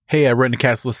Hey,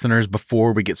 Irenicast listeners,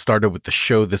 before we get started with the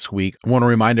show this week, I want to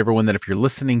remind everyone that if you're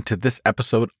listening to this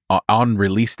episode on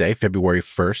release day, February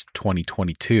 1st,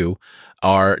 2022,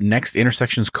 our next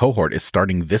Intersections cohort is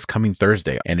starting this coming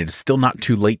Thursday, and it is still not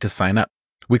too late to sign up.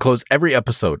 We close every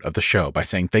episode of the show by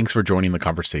saying thanks for joining the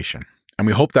conversation. And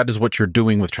we hope that is what you're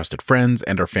doing with trusted friends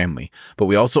and our family. But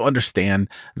we also understand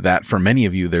that for many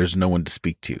of you, there's no one to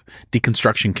speak to.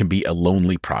 Deconstruction can be a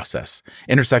lonely process.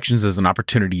 Intersections is an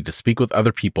opportunity to speak with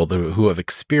other people who have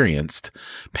experienced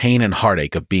pain and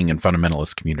heartache of being in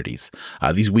fundamentalist communities.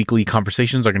 These weekly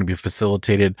conversations are going to be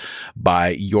facilitated by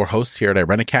your hosts here at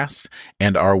Irenicast.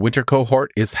 And our winter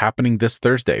cohort is happening this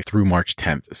Thursday through March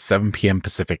 10th, 7 p.m.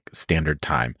 Pacific Standard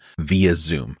Time via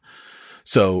Zoom.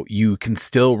 So you can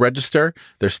still register.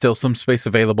 There's still some space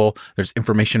available. There's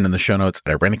information in the show notes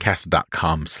at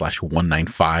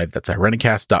irenicast.com/195. That's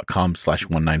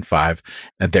irenicast.com/195.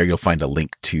 And there you'll find a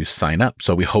link to sign up.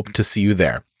 So we hope to see you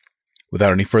there.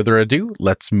 Without any further ado,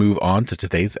 let's move on to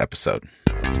today's episode.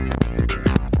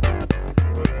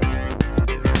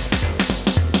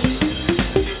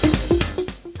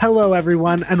 Hello,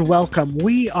 everyone, and welcome.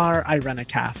 We are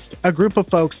Irenicast, a group of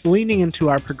folks leaning into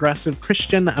our progressive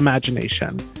Christian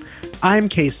imagination. I'm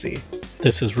Casey.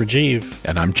 This is Rajiv.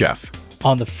 And I'm Jeff.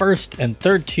 On the first and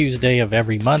third Tuesday of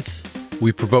every month,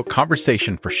 we provoke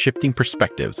conversation for shifting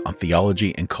perspectives on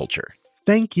theology and culture.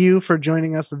 Thank you for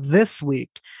joining us this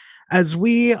week. As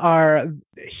we are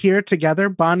here together,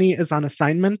 Bonnie is on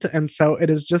assignment, and so it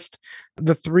is just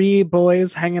the three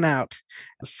boys hanging out.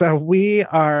 So we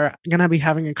are going to be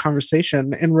having a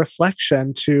conversation in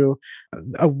reflection to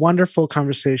a wonderful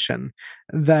conversation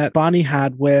that Bonnie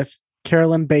had with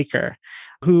Carolyn Baker,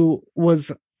 who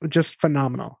was just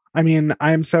phenomenal. I mean,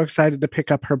 I am so excited to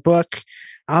pick up her book.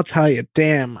 I'll tell you,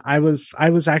 damn, I was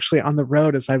actually on the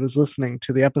road as I was listening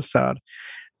to the episode.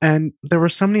 And there were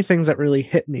so many things that really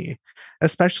hit me,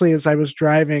 especially as I was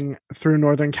driving through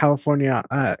Northern California,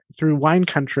 through wine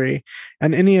country.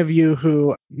 And any of you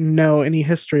who know any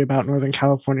history about Northern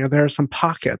California, there are some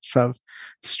pockets of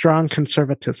strong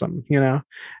conservatism, you know,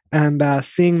 and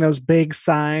seeing those big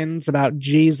signs about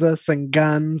Jesus and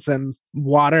guns and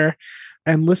water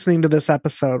and listening to this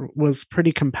episode was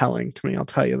pretty compelling to me, I'll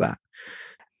tell you that.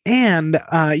 And,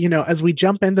 as we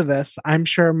jump into this, I'm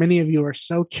sure many of you are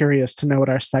so curious to know what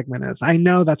our segment is. I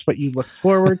know that's what you look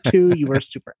forward to. You are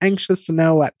super anxious to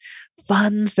know what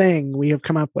fun thing we have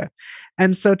come up with.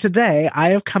 And so today I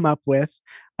have come up with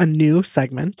a new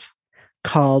segment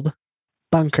called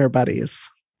Bunker Buddies.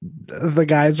 The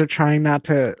guys are trying not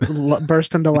to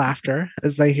burst into laughter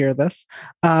as they hear this.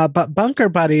 But Bunker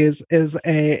Buddies is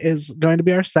going to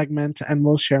be our segment, and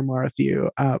we'll share more with you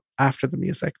after the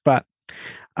music. But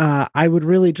I would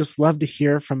really just love to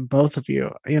hear from both of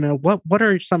you. You know, what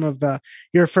are some of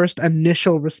your first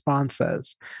initial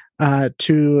responses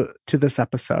to this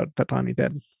episode that Bonnie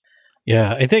did?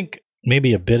 Yeah, I think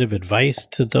maybe a bit of advice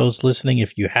to those listening.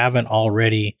 If you haven't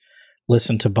already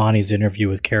listened to Bonnie's interview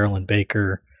with Carolyn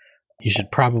Baker, you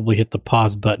should probably hit the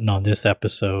pause button on this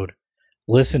episode.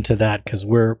 Listen to that, because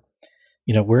we're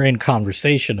in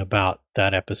conversation about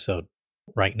that episode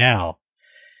right now.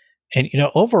 And,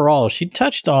 overall, she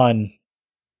touched on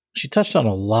a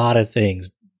lot of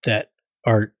things that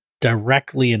are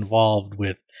directly involved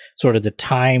with sort of the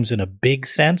times in a big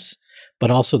sense,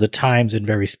 but also the times in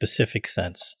very specific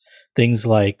sense. Things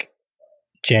like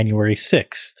January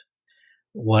 6th,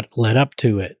 what led up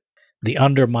to it, the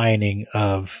undermining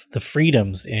of the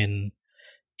freedoms in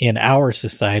our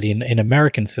society, in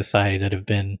American society, that have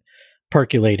been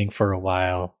percolating for a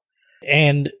while.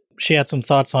 And she had some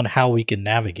thoughts on how we can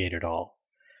navigate it all.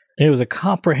 It was a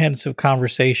comprehensive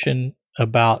conversation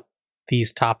about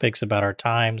these topics, about our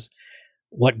times,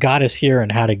 what got us here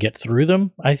and how to get through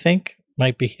them, I think,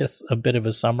 might be a bit of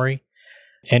a summary.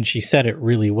 And she said it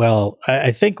really well.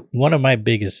 I think one of my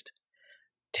biggest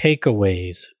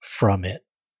takeaways from it,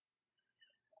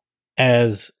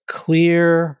 as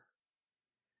clear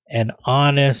and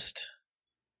honest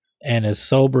and as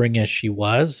sobering as she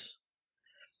was,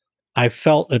 I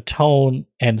felt a tone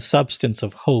and substance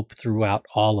of hope throughout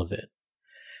all of it.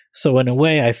 So in a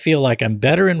way, I feel like I'm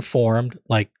better informed,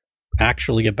 like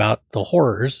actually about the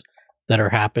horrors that are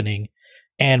happening,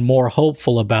 and more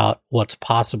hopeful about what's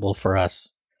possible for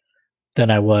us than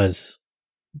I was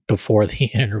before the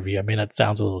interview. I mean, that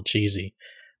sounds a little cheesy,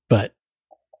 but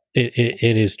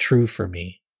it is true for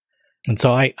me. And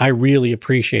so I really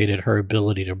appreciated her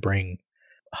ability to bring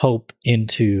hope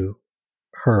into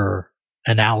her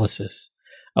analysis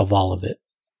of all of it.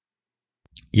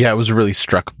 Yeah, I was really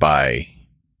struck by,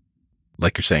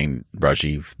 like you're saying,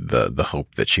 Rajiv, the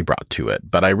hope that she brought to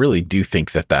it. But I really do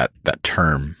think that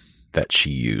term that she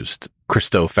used.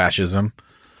 Christofascism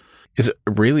is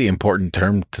a really important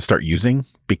term to start using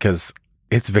because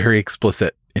it's very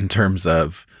explicit in terms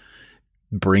of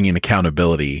bringing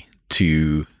accountability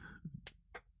to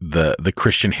the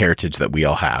Christian heritage that we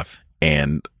all have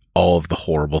and all of the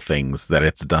horrible things that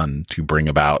it's done to bring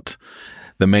about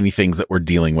the many things that we're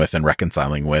dealing with and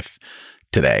reconciling with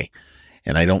today.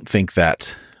 And I don't think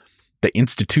that the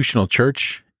institutional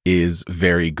church is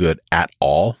very good at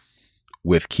all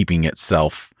with keeping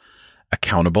itself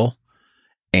accountable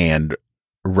and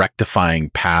rectifying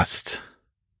past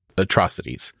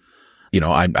atrocities.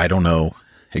 I don't know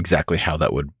exactly how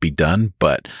that would be done,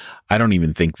 but I don't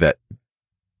even think that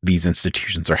these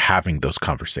institutions are having those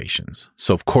conversations.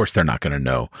 So of course they're not going to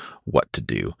know what to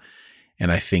do.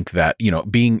 And I think that,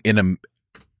 being in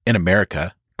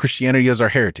America, Christianity is our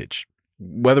heritage,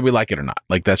 whether we like it or not.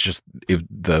 Like that's just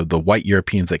the white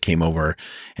Europeans that came over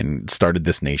and started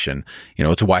this nation.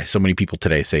 It's why so many people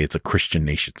today say it's a Christian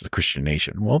nation. It's a Christian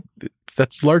nation. Well,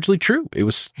 that's largely true. It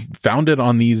was founded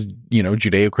on these,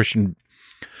 Judeo-Christian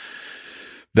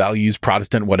values,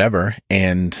 Protestant, whatever.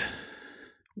 And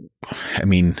I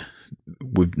mean,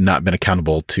 we've not been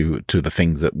accountable to the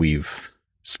things that we've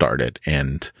started.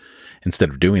 And instead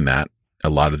of doing that, a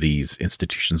lot of these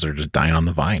institutions are just dying on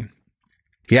the vine.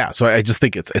 Yeah. So I just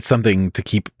think it's something to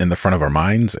keep in the front of our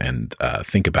minds and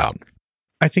think about.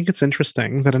 I think it's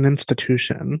interesting that an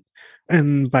institution,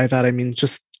 and by that I mean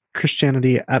just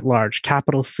Christianity at large,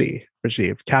 capital C,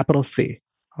 Rajiv, capital C.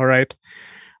 All right.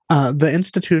 The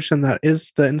institution that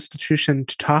is the institution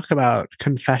to talk about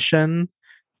confession,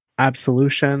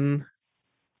 absolution,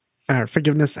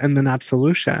 forgiveness, and then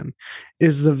absolution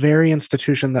is the very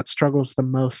institution that struggles the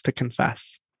most to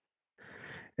confess.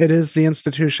 It is the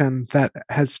institution that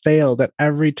has failed at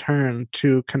every turn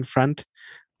to confront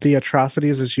the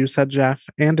atrocities, as you said, Jeff,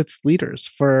 and its leaders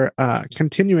for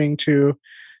continuing to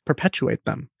perpetuate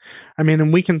them. I mean,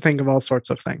 and we can think of all sorts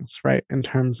of things, right, in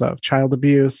terms of child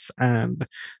abuse and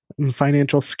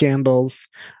financial scandals,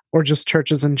 or just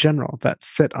churches in general that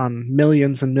sit on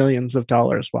millions and millions of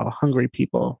dollars while hungry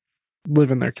people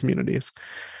live in their communities.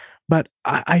 But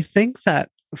I think that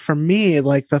for me,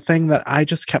 like the thing that I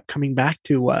just kept coming back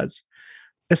to was,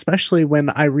 especially when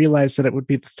I realized that it would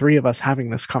be the three of us having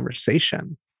this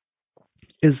conversation,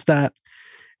 is that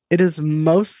it is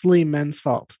mostly men's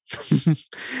fault.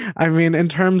 I mean, in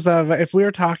terms of if we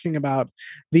were talking about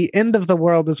the end of the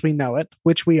world as we know it,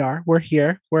 which we are, we're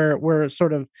here, we're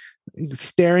sort of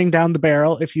staring down the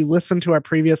barrel. If you listen to our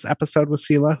previous episode with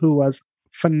Sela, who was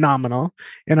phenomenal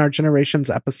in our Generations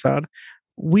episode,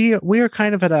 we are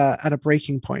kind of at a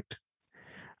breaking point.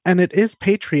 And it is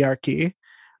patriarchy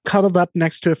cuddled up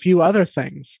next to a few other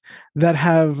things that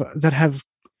have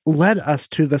led us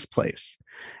to this place.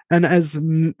 And as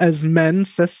men,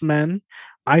 cis men,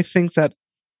 I think that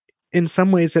in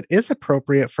some ways it is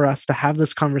appropriate for us to have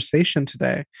this conversation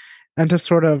today and to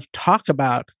sort of talk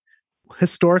about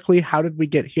historically, how did we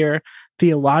get here?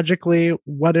 Theologically,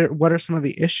 what are some of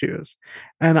the issues?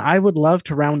 And I would love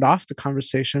to round off the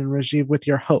conversation, Rajiv, with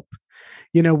your hope.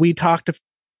 We talked a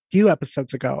few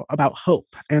episodes ago about hope,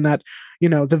 and that,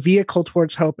 the vehicle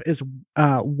towards hope is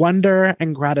wonder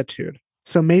and gratitude.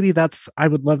 So maybe I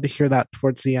would love to hear that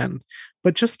towards the end.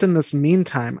 But just in this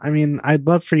meantime, I mean, I'd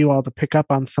love for you all to pick up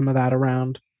on some of that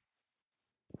around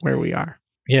where we are.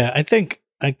 Yeah, I think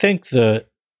the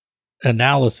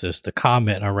analysis, the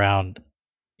comment around,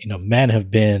 men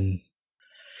have been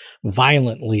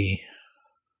violently,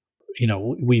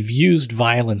 we've used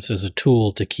violence as a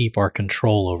tool to keep our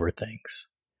control over things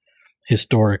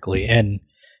historically. And,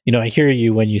 I hear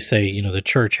you when you say, the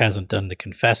church hasn't done the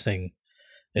confessing,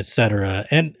 etc.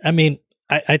 And I mean,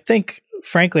 I think,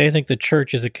 frankly, I think the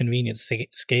church is a convenient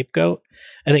scapegoat.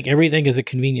 I think everything is a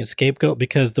convenient scapegoat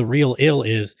because the real ill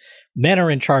is men are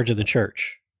in charge of the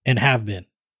church and have been.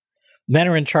 Men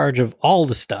are in charge of all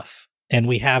the stuff, and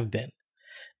we have been.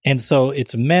 And so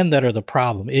it's men that are the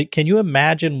problem. Can you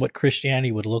imagine what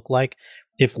Christianity would look like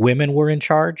if women were in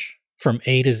charge from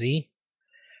A to Z?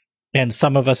 And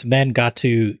some of us men got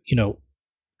to,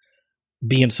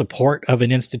 be in support of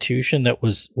an institution that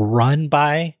was run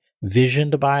by,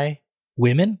 visioned by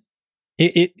women?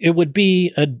 It would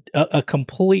be a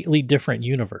completely different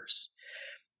universe.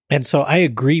 And so I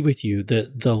agree with you.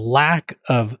 The lack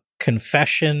of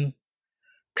confession,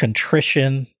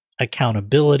 contrition,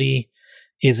 accountability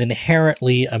is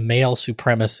inherently a male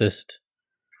supremacist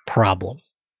problem,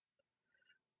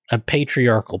 a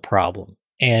patriarchal problem.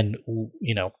 And,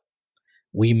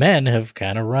 we men have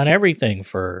kind of run everything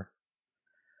for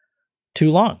too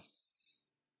long.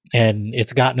 And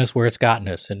it's gotten us where it's gotten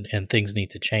us, and things need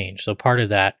to change. So part of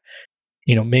that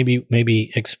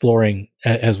maybe exploring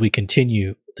as we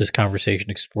continue this conversation,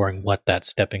 exploring what that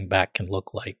stepping back can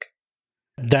look like.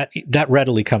 That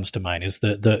readily comes to mind is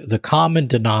the common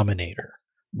denominator,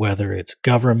 whether it's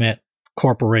government,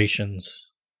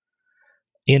 corporations,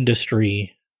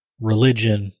 industry,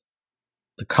 religion.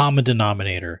 The common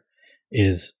denominator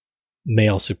is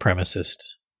male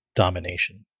supremacist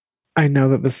domination. I know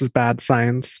that this is bad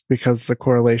science because the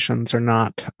correlations are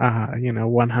not,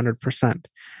 100%.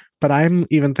 But I'm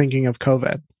even thinking of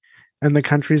COVID and the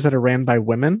countries that are ran by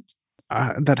women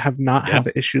that have not had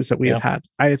the issues that we have had.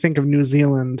 I think of New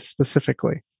Zealand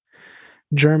specifically.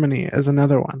 Germany is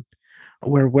another one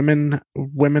where women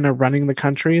are running the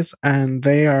countries and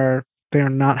they are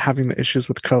not having the issues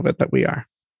with COVID that we are.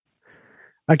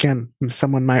 Again,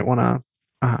 someone might want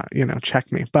to,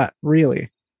 check me, but really.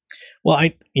 Well,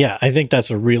 I think that's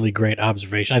a really great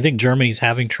observation. I think Germany's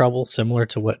having trouble similar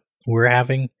to what we're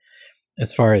having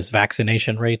as far as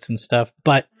vaccination rates and stuff.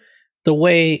 But the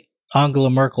way Angela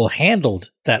Merkel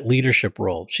handled that leadership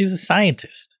role, she's a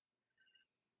scientist.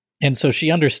 And so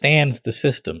she understands the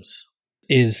systems.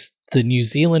 Is the New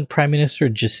Zealand Prime Minister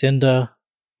Jacinda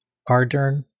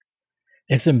Ardern?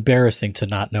 It's embarrassing to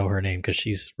not know her name because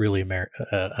she's really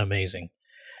amazing.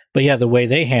 But yeah, the way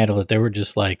they handle it, they were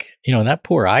just like, that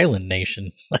poor island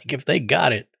nation, like if they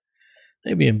got it,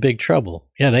 they'd be in big trouble.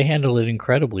 Yeah, they handled it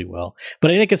incredibly well.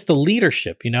 But I think it's the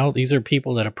leadership, these are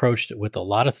people that approached it with a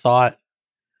lot of thought,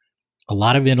 a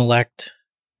lot of intellect,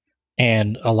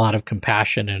 and a lot of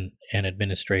compassion and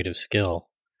administrative skill.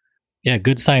 Yeah,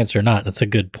 good science or not, that's a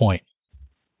good point.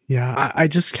 Yeah, I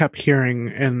just kept hearing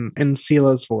in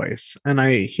Sila's voice, and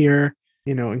I hear,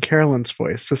 in Carolyn's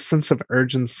voice, a sense of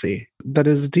urgency that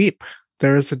is deep.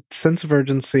 There is a sense of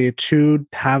urgency to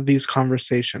have these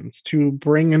conversations, to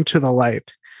bring into the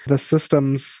light the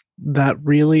systems that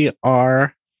really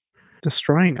are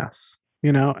destroying us,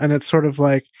 and it's sort of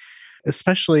like,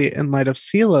 especially in light of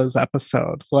Sila's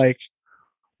episode, like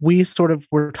we sort of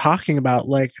were talking about,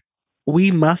 like,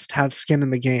 we must have skin in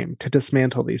the game to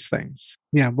dismantle these things.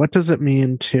 Yeah. What does it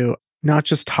mean to not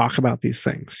just talk about these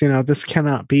things? This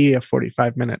cannot be a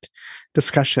 45-minute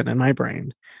discussion in my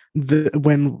brain.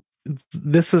 When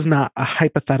this is not a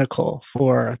hypothetical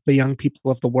for the young people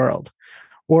of the world,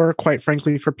 or quite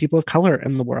frankly, for people of color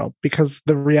in the world, because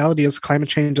the reality is climate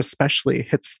change especially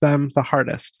hits them the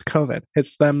hardest. COVID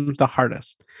hits them the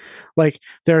hardest. Like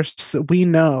we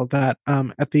know that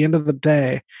at the end of the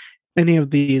day, any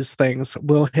of these things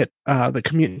will hit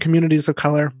the communities of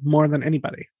color more than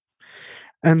anybody.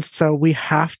 And so we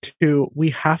have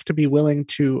to be willing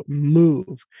to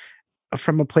move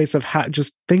from a place of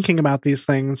just thinking about these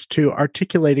things to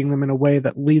articulating them in a way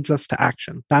that leads us to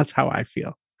action. That's how I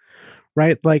feel.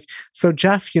 Right? Like, so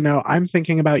Jeff, I'm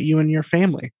thinking about you and your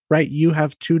family, right? You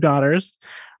have 2 daughters.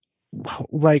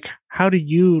 Like, how do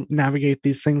you navigate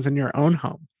these things in your own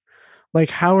home? Like,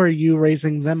 how are you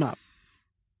raising them up?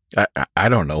 I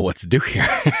don't know what to do here.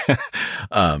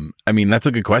 I mean, that's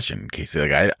a good question, Casey.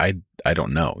 Like, I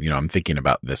don't know. I'm thinking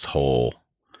about this whole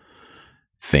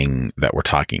thing that we're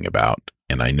talking about,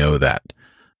 and I know that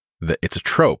it's a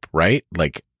trope, right?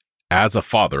 Like, as a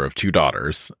father of 2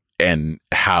 daughters, and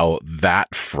how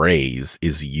that phrase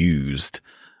is used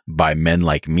by men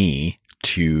like me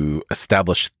to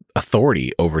establish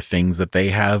authority over things that they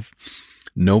have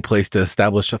no place to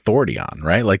establish authority on,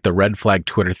 right? Like the red flag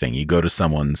Twitter thing. You go to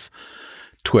someone's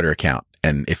Twitter account,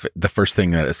 and if the first thing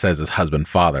that it says is husband,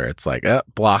 father, it's like,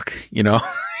 block,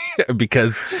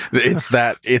 because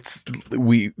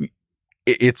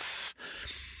it's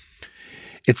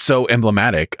so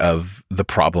emblematic of the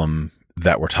problem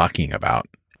that we're talking about.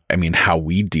 I mean, how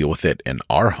we deal with it in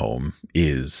our home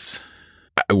is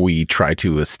we try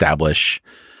to establish,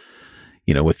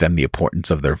 with them the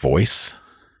importance of their voice.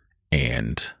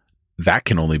 And that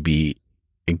can only be,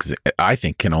 I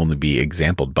think, can only be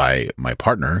exampled by my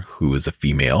partner, who is a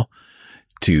female,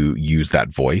 to use that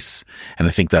voice. And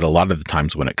I think that a lot of the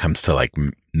times when it comes to like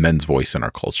men's voice in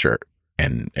our culture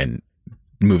and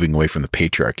moving away from the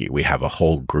patriarchy, we have a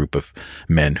whole group of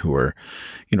men who are,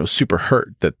 super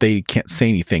hurt that they can't say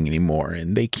anything anymore,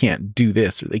 and they can't do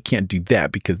this or they can't do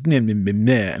that because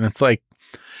and it's like,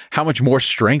 how much more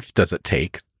strength does it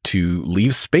take to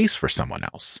leave space for someone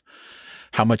else?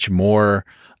 How much more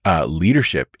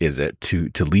leadership is it to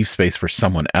leave space for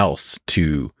someone else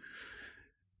to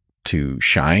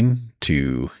shine,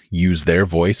 to use their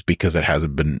voice because it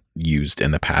hasn't been used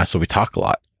in the past? So we talk a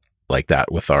lot like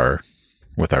that with our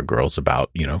girls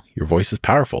about, your voice is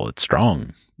powerful, it's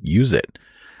strong, use it,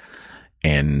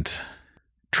 and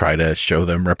try to show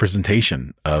them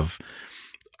representation of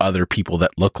other people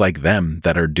that look like them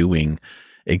that are doing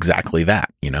exactly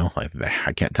that. Like,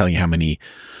 I can't tell you how many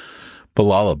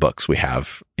Balala books we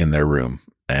have in their room,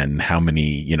 and how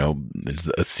many, there's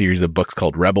a series of books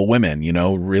called Rebel Women,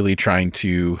 really trying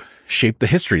to shape the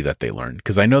history that they learned.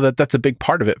 Because I know that that's a big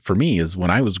part of it for me, is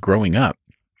when I was growing up,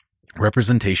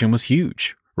 representation was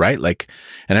huge, right? Like,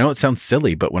 and I know it sounds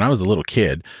silly, but when I was a little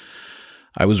kid,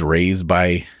 I was raised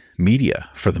by media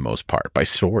for the most part, by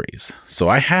stories. So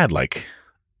I had like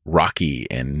Rocky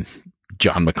and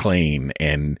John McClane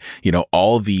and,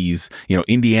 all these,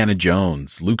 Indiana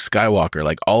Jones, Luke Skywalker,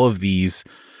 like all of these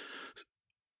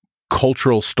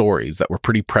cultural stories that were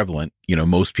pretty prevalent.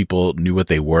 Most people knew what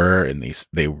they were, and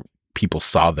people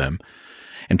saw them,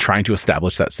 and trying to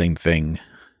establish that same thing.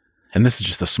 And this is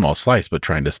just a small slice, but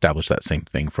trying to establish that same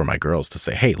thing for my girls, to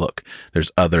say, hey, look,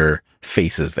 there's other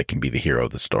faces that can be the hero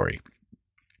of the story.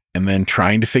 And then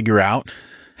trying to figure out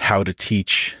how to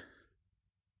teach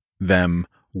them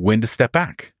when to step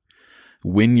back,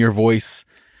 when your voice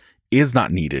is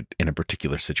not needed in a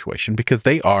particular situation, because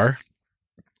they are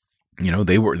going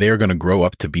to grow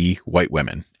up to be white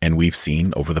women. And we've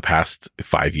seen over the past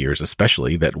 5 years,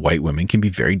 especially, that white women can be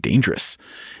very dangerous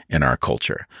in our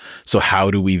culture. So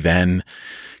how do we then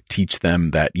teach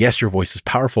them that, yes, your voice is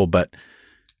powerful, but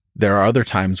there are other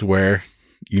times where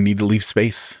you need to leave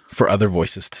space for other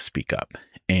voices to speak up?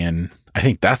 And I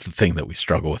think that's the thing that we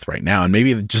struggle with right now. And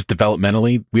maybe just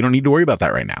developmentally, we don't need to worry about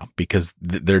that right now, because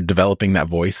they're developing that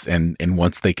voice. And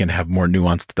once they can have more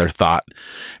nuance to their thought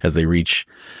as they reach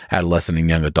adolescent and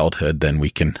young adulthood, then we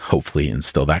can hopefully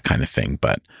instill that kind of thing.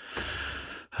 But,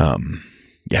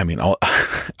 yeah, I mean, all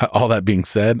that being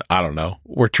said, I don't know.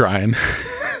 We're trying.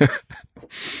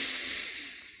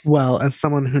 Well, as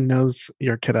someone who knows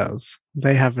your kiddos,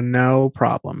 they have no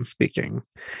problem speaking.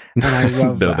 And I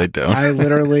love No, that. they don't. I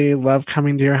literally love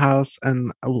coming to your house,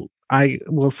 and I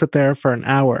will sit there for an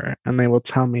hour and they will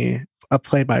tell me a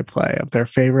play-by-play of their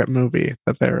favorite movie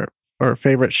or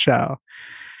favorite show.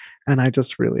 And I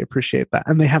just really appreciate that.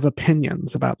 And they have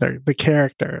opinions about the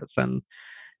characters and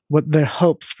what their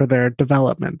hopes for their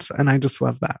development. And I just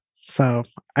love that. So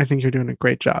I think you're doing a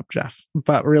great job, Jeff.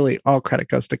 But really, all credit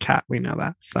goes to Kat. We know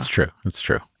that. So. It's true. It's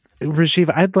true.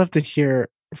 Rajiv, I'd love to hear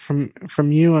from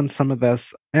you on some of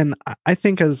this. And I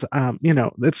think, as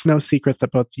it's no secret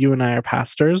that both you and I are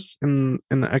pastors in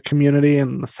a community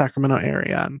in the Sacramento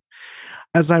area. And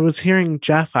as I was hearing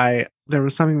Jeff, there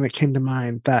was something that came to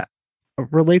mind that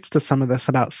relates to some of this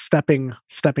about stepping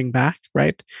back,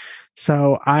 right?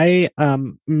 So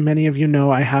many of you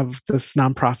know, I have this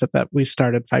nonprofit that we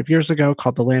started 5 years ago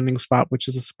called The Landing Spot, which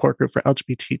is a support group for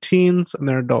LGBT teens and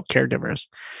their adult caregivers.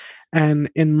 And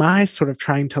in my sort of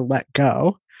trying to let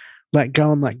go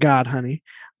and let God, honey,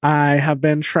 I have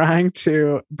been trying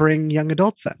to bring young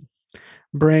adults in,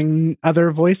 bring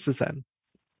other voices in.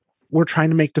 We're trying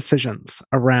to make decisions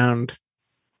around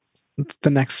the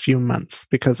next few months,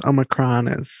 because Omicron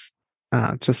is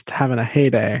just having a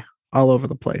heyday all over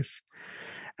the place.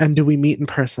 And do we meet in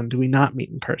person? Do we not meet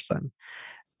in person?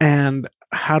 And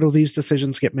how do these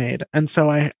decisions get made? And so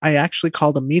I actually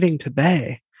called a meeting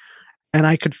today, and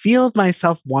I could feel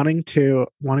myself wanting to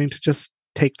just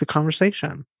take the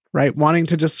conversation, right? Wanting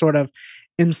to just sort of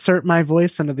insert my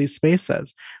voice into these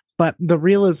spaces. But the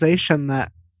realization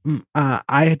that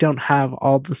I don't have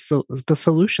all the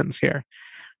solutions here.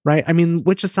 Right. I mean,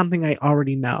 which is something I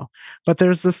already know. But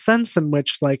there's this sense in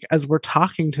which, like, as we're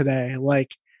talking today,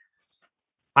 like,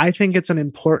 I think it's an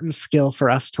important skill for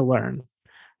us to learn,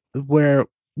 where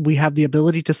we have the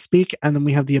ability to speak, and then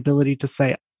we have the ability to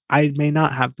say, I may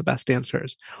not have the best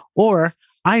answers, or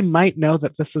I might know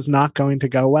that this is not going to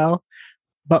go well,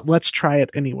 but let's try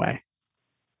it anyway.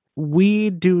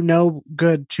 We do no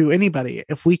good to anybody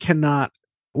if we cannot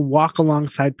walk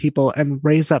alongside people and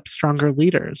raise up stronger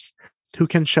leaders who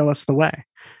can show us the way,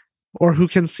 or who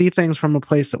can see things from a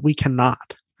place that we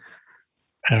cannot.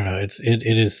 I don't know.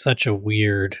 It is such a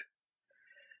weird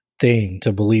thing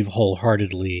to believe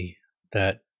wholeheartedly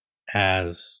that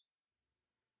as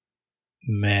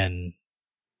men,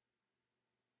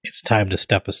 it's time to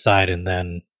step aside and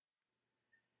then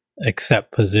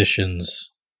accept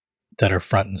positions that are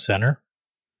front and center.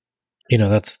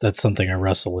 That's something I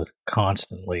wrestle with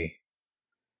constantly.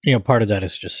 Part of that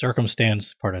is just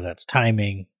circumstance, part of that's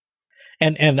timing,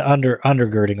 and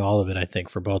undergirding all of it, I think,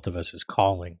 for both of us is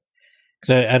calling.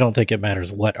 Because I don't think it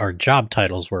matters what our job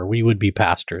titles were. We would be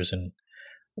pastors in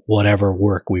whatever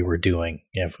work we were doing.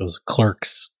 If it was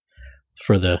clerks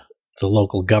for the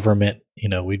local government,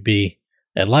 we'd be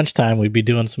at lunchtime, we'd be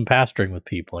doing some pastoring with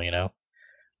people,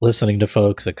 listening to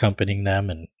folks, accompanying them,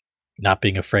 and not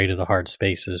being afraid of the hard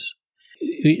spaces.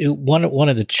 one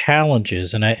of the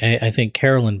challenges, and I think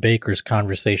Carolyn Baker's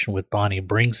conversation with Bonnie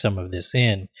brings some of this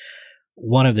in.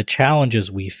 One of the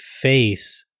challenges we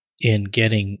face in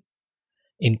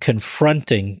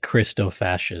confronting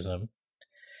Christofascism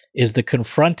is the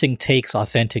confronting takes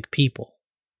authentic people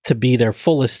to be their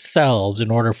fullest selves in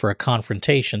order for a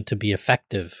confrontation to be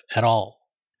effective at all.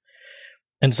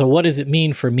 And so what does it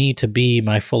mean for me to be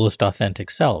my fullest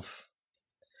authentic self?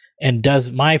 And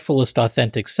does my fullest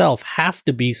authentic self have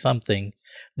to be something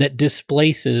that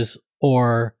displaces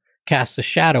or casts a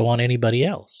shadow on anybody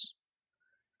else?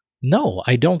 No,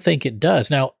 I don't think it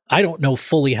does. Now, I don't know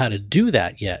fully how to do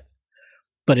that yet,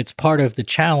 but it's part of the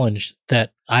challenge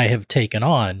that I have taken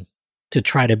on to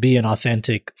try to be an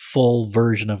authentic, full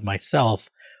version of myself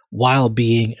while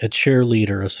being a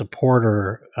cheerleader, a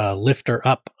supporter, a lifter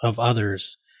up of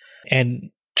others,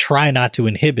 and try not to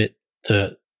inhibit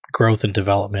the growth and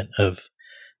development of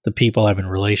the people I'm in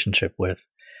relationship with.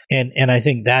 And I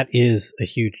think that is a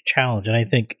huge challenge. And I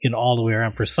think in all the way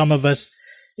around, for some of us,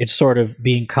 it's sort of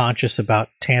being conscious about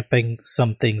tamping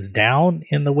some things down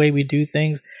in the way we do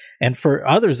things. And for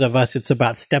others of us, it's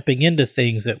about stepping into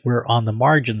things that we're on the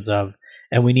margins of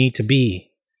and we need to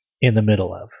be in the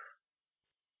middle of.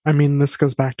 I mean, this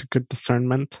goes back to good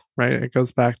discernment, right? It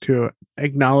goes back to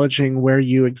acknowledging where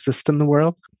you exist in the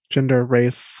world, gender,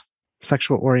 race,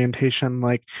 sexual orientation,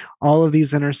 like all of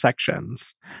these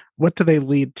intersections. What do they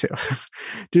lead to?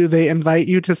 Do they invite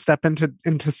you to step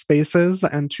into spaces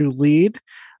and to lead?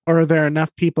 Or are there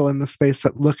enough people in the space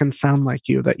that look and sound like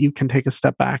you that you can take a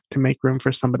step back to make room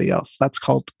for somebody else? That's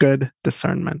called good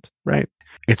discernment, right?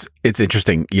 It's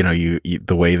interesting, you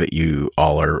the way that you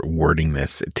all are wording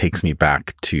this, it takes me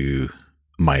back to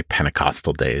my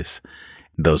Pentecostal days,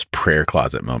 those prayer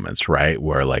closet moments, right?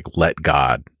 Where like, let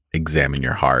God examine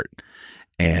your heart.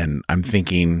 And I'm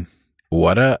thinking,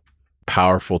 what a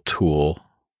powerful tool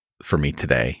for me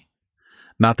today.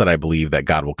 Not that I believe that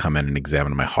God will come in and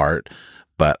examine my heart,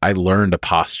 but I learned a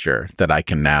posture that I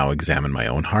can now examine my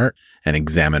own heart and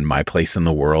examine my place in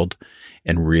the world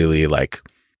and really like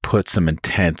put some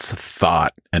intense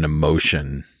thought and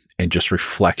emotion and just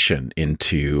reflection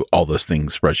into all those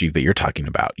things, Rajiv, that you're talking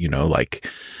about, like,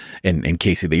 and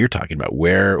Casey, that you're talking about,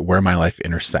 where my life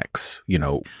intersects,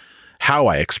 how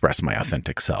I express my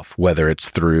authentic self, whether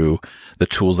it's through the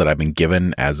tools that I've been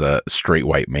given as a straight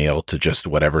white male to just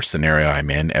whatever scenario I'm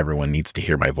in, everyone needs to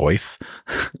hear my voice,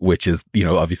 which is,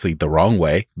 obviously the wrong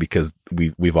way because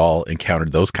we've all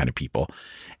encountered those kind of people,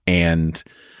 and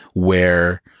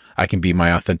where I can be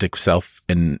my authentic self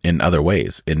in other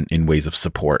ways, in ways of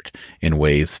support, in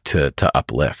ways to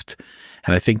uplift.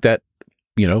 And I think that,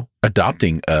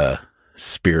 adopting a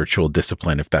spiritual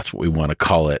discipline, if that's what we want to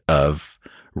call it, of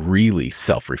really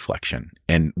self-reflection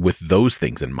and with those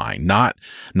things in mind, not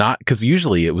because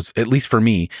usually it was, at least for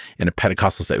me in a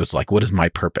Pentecostal set, it was like, what is my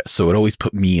purpose? So it always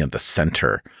put me at the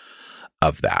center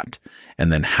of that.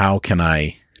 And then how can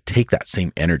I take that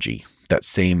same energy, that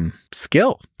same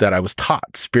skill that I was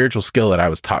taught, spiritual skill that I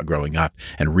was taught growing up,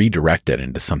 and redirect it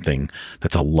into something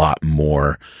that's a lot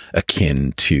more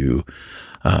akin to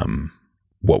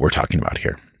what we're talking about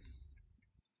here.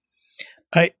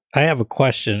 I have a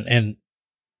question, and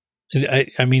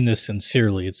I mean this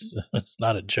sincerely. It's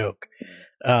not a joke.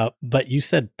 But you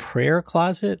said prayer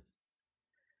closet?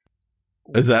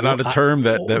 Is that not a term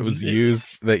that was used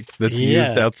that's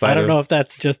used outside? I don't know if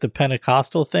that's just a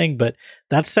Pentecostal thing, but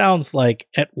that sounds like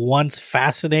at once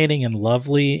fascinating and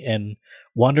lovely and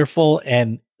wonderful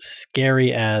and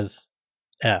scary as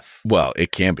F. Well,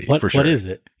 it can be, for sure. What is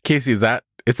it? Casey,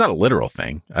 it's not a literal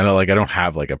thing. I don't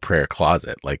have like a prayer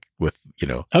closet, like with,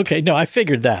 Okay, no, I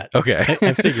figured that. Okay.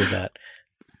 I figured that.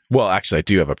 Well, actually, I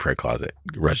do have a prayer closet,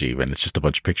 Rajiv, and it's just a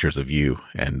bunch of pictures of you.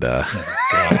 And Oh,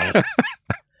 God.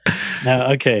 No,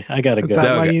 okay, I gotta go. Is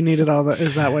that why you needed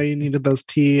is that why you needed those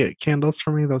tea candles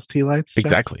for me, those tea lights? Jeff?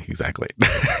 Exactly.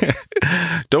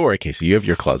 Don't worry, Casey, you have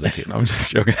your closet too. No, I'm just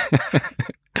joking.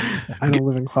 I don't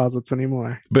live in closets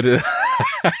anymore. But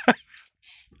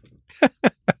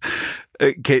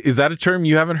okay, is that a term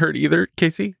you haven't heard either,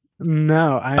 Casey?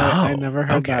 No, I never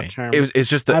heard that term. It's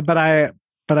just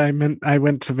but I meant I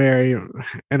went to very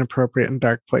inappropriate and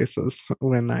dark places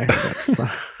when I heard it. So.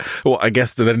 Well, I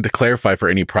guess to clarify for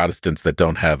any Protestants that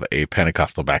don't have a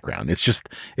Pentecostal background, it's just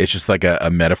like a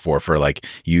metaphor for like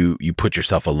you put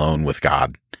yourself alone with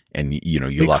God, and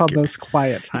you lock called those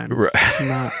quiet times.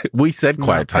 Right. We said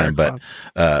quiet time, but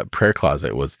prayer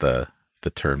closet was the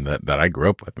term that I grew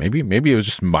up with. Maybe it was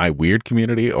just my weird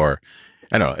community, or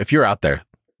I don't know. If you're out there,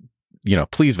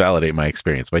 please validate my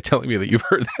experience by telling me that you've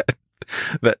heard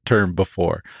that term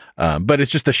before. But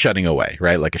it's just a shutting away,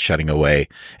 right? Like a shutting away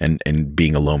and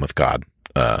being alone with God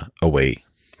away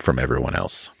from everyone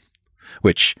else,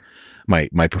 which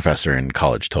my professor in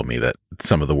college told me that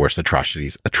some of the worst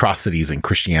atrocities in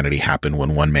Christianity happen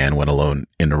when one man went alone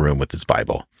in a room with his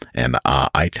Bible. And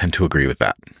I tend to agree with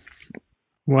that.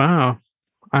 Wow.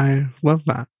 I love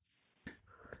that.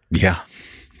 Yeah.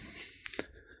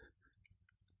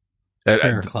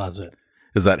 Prayer closet.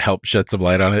 Does that help shed some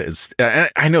light on it?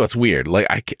 I know it's weird.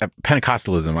 Like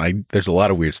Pentecostalism, there's a lot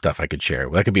of weird stuff I could share.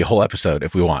 That could be a whole episode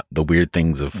if we want, the weird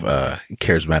things of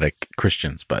charismatic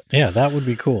Christians. But yeah, that would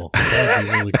be cool. That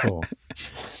would be really cool.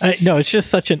 No, it's just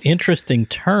such an interesting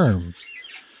term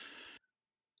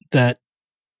that,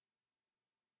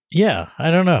 yeah,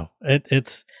 I don't know.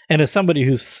 It's and as somebody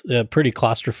who's pretty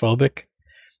claustrophobic,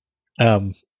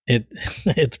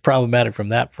 it's problematic from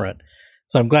that front.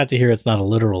 So I'm glad to hear it's not a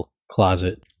literal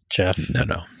closet, Jeff.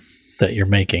 No. That you're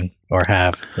making or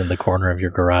have in the corner of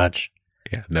your garage.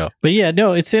 Yeah, no. But yeah,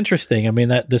 no, it's interesting. I mean,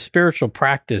 that the spiritual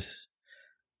practices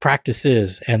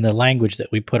and the language that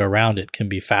we put around it can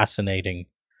be fascinating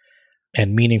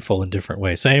and meaningful in different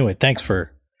ways. So anyway, thanks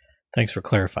for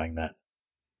clarifying that.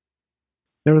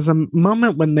 There was a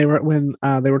moment when they were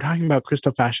talking about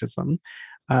Christofascism,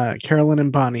 Carolyn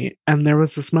and Bonnie, and there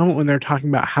was this moment when they were talking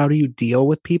about how do you deal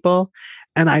with people,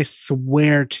 and I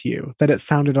swear to you that it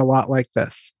sounded a lot like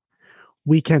this: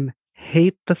 we can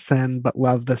hate the sin but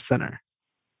love the sinner.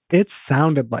 It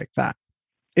sounded like that.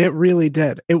 It really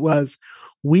did. It was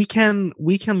we can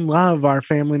love our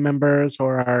family members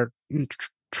or our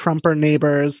Trumper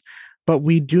neighbors, but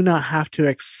we do not have to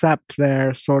accept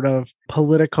their sort of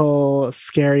political,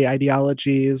 scary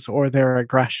ideologies or their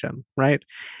aggression, right?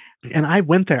 And I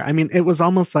went there. I mean, it was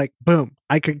almost like, boom,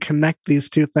 I could connect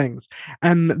these two things.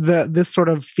 And this sort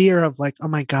of fear of like, oh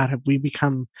my God, have we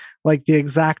become like the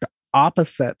exact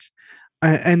opposite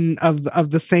and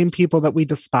of the same people that we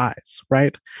despise,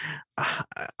 right?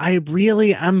 I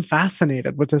really am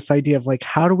fascinated with this idea of like,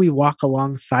 how do we walk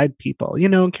alongside people? You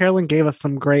know, Carolyn gave us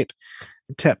some great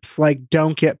tips, like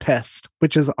don't get pissed,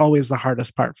 which is always the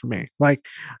hardest part for me. Like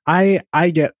I'm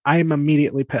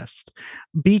immediately pissed.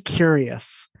 Be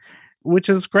curious, which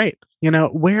is great. You know,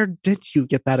 where did you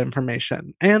get that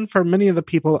information? And for many of the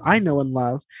people I know and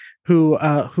love who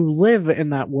live in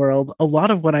that world, a lot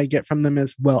of what I get from them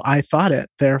is, well, I thought it,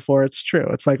 therefore it's true.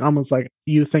 It's like almost like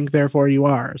you think, therefore you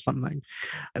are, or something.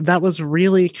 That was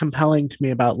really compelling to me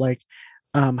about like,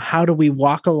 how do we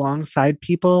walk alongside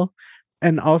people?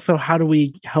 And also, how do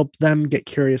we help them get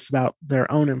curious about their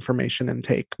own information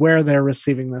intake, where they're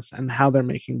receiving this and how they're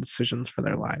making decisions for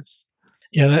their lives?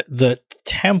 Yeah, the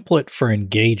template for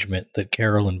engagement that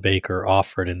Carolyn Baker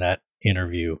offered in that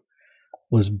interview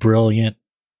was brilliant,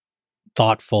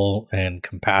 thoughtful, and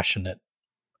compassionate.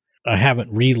 I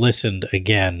haven't re-listened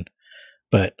again,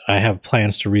 but I have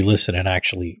plans to re-listen and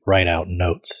actually write out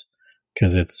notes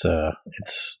because it's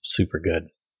super good.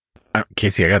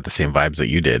 Casey, I got the same vibes that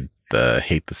you did. The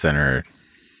hate the sinner,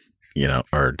 you know,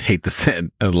 or hate the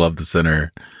sin and love the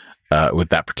sinner. With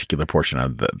that particular portion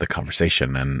of the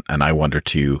conversation. And I wonder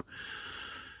too,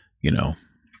 you know,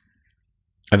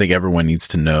 I think everyone needs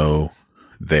to know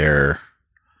their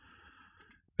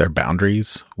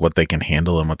boundaries, what they can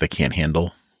handle and what they can't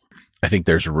handle. I think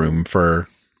there's room for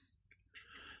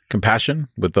compassion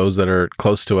with those that are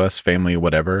close to us, family,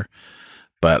 whatever.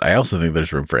 But I also think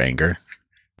there's room for anger.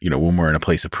 You know, when we're in a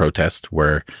place of protest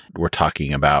where we're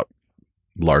talking about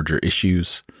larger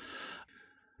issues,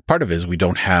 part of it is we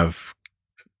don't have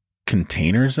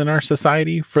containers in our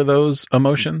society for those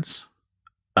emotions.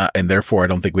 And therefore, I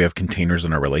don't think we have containers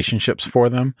in our relationships for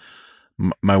them.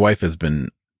 My wife has been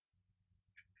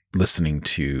listening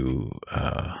to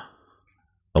a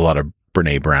lot of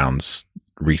Brene Brown's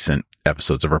recent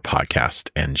episodes of her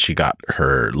podcast, and she got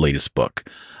her latest book.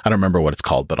 I don't remember what it's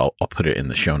called, but I'll put it in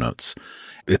the show notes.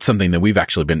 It's something that we've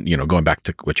actually been, you know, going back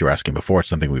to what you were asking before, it's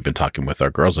something we've been talking with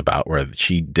our girls about, where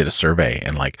she did a survey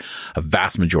and like a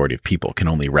vast majority of people can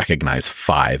only recognize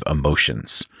 5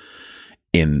 emotions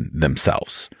in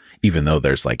themselves, even though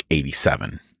there's like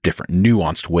 87 different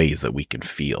nuanced ways that we can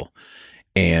feel.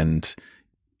 And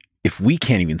if we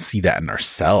can't even see that in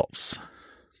ourselves,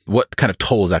 what kind of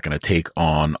toll is that going to take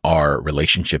on our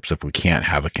relationships if we can't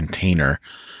have a container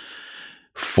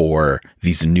for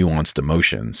these nuanced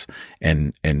emotions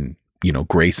and you know,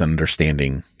 grace and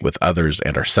understanding with others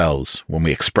and ourselves when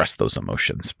we express those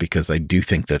emotions? Because I do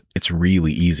think that it's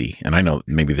really easy, and I know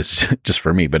maybe this is just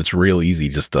for me, but it's real easy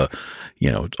just to,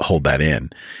 you know, hold that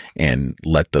in and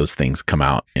let those things come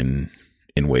out in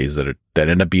ways that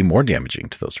end up being more damaging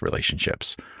to those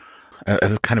relationships.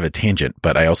 It's kind of a tangent,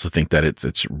 but I also think that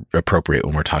it's appropriate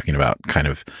when we're talking about kind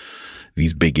of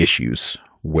these big issues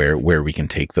where we can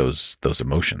take those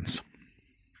emotions.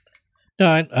 No,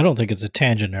 I don't think it's a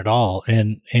tangent at all.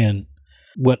 And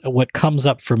what comes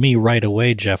up for me right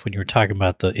away, Jeff, when you were talking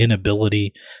about the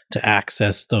inability to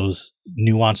access those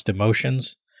nuanced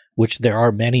emotions, which there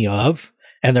are many of,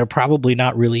 and they're probably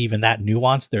not really even that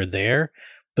nuanced, they're there.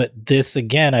 But this,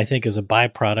 again, I think is a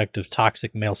byproduct of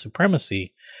toxic male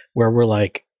supremacy, where we're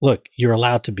like, look, you're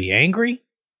allowed to be angry.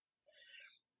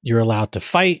 You're allowed to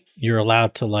fight. You're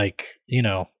allowed to, like,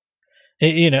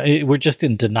 we're just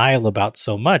in denial about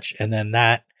so much. And then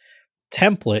that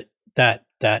template, that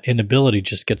inability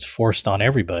just gets forced on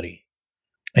everybody.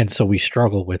 And so we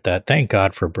struggle with that. Thank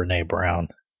God for Brene Brown.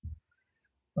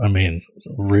 I mean,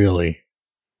 really,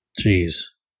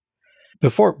 geez.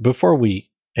 Before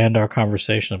we end our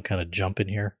conversation, I'm kind of jumping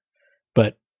here,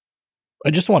 but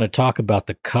I just want to talk about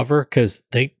the cover, because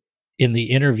in the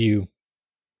interview,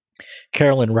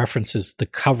 Carolyn references the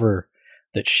cover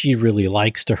that she really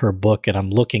likes to her book, and I'm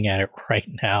looking at it right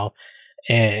now,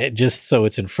 and just so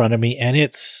it's in front of me, and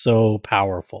it's so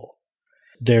powerful.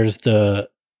 There's the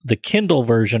Kindle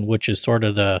version, which is sort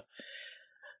of the,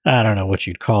 I don't know what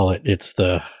you'd call it. It's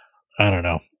the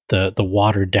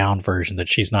watered down version that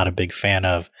she's not a big fan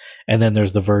of. And then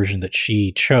there's the version that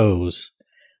she chose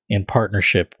in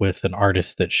partnership with an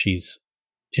artist that she's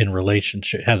in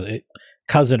relationship, has a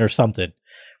cousin or something.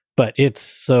 But it's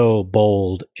so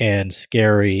bold and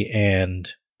scary,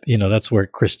 and that's where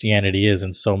Christianity is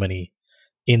in so many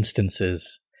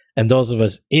instances. And those of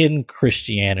us in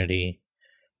Christianity,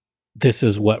 this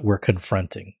is what we're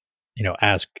confronting,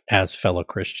 as fellow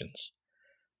Christians.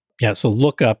 Yeah, so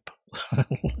look up her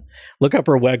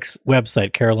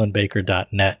website,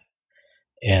 carolynbaker.net,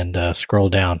 and scroll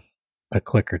down a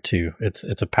click or two.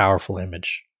 It's a powerful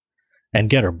image. And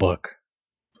get her book.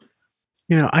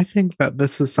 I think that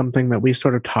this is something that we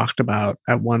sort of talked about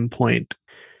at one point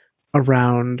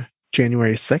around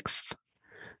January 6th.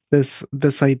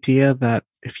 This idea that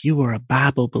if you were a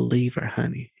Bible believer,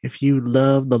 honey, if you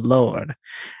love the Lord,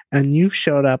 and you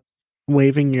showed up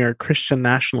waving your Christian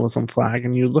nationalism flag,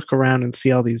 and you look around and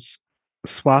see all these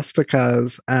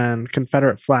swastikas and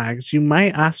Confederate flags, you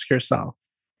might ask yourself,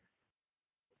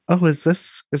 oh, is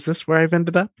this where I've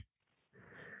ended up?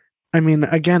 I mean,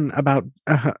 again, about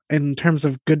in terms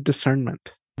of good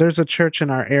discernment, there's a church in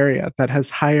our area that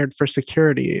has hired for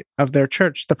security of their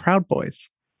church the Proud Boys.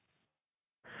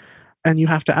 And you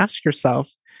have to ask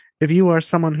yourself, if you are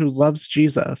someone who loves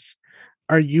Jesus,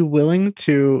 are you willing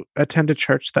to attend a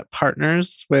church that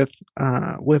partners with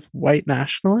white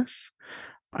nationalists?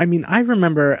 I mean, I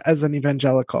remember as an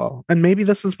evangelical, and maybe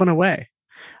this has went away,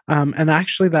 and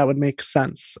actually that would make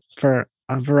sense for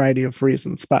a variety of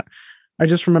reasons, but I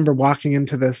just remember walking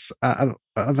into this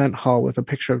event hall with a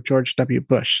picture of George W.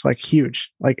 Bush, like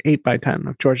huge, like 8x10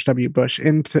 of George W. Bush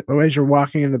as you're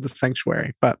walking into the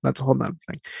sanctuary. But that's a whole nother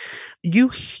thing.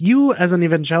 You as an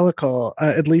evangelical,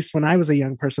 at least when I was a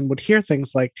young person, would hear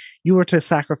things like you are to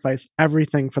sacrifice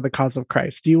everything for the cause of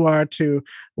Christ. You are to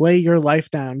lay your life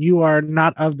down. You are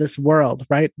not of this world,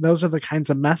 right? Those are the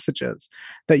kinds of messages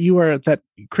that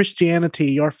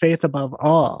Christianity, your faith above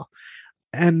all.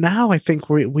 And now I think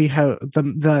we have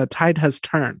the tide has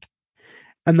turned,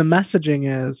 and the messaging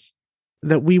is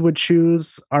that we would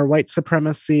choose our white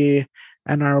supremacy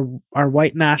and our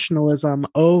white nationalism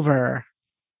over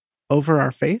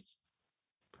our faith.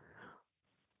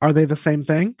 Are they the same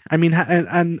thing? I mean,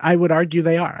 and I would argue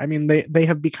they are. I mean, they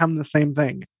have become the same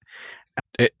thing.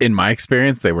 In my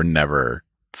experience, they were never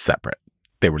separate.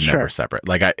 They were never separate.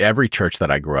 Like every church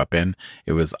that I grew up in,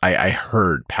 it was, I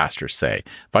heard pastors say,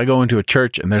 if I go into a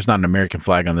church and there's not an American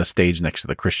flag on the stage next to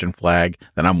the Christian flag,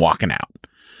 then I'm walking out.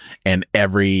 And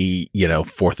every,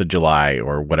 4th of July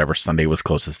or whatever Sunday was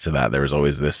closest to that, there was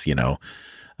always this,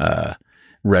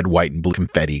 red, white, and blue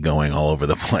confetti going all over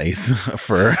the place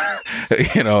for,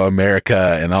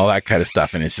 America and all that kind of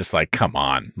stuff. And it's just like, come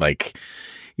on, like,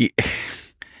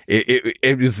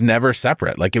 It was never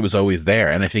separate. Like, it was always there.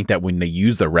 And I think that when they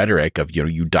use the rhetoric of,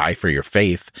 you die for your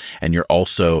faith and you're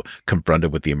also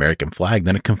confronted with the American flag,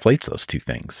 then it conflates those two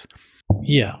things.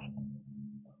 Yeah.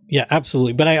 Yeah,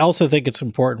 absolutely. But I also think it's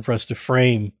important for us to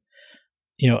frame,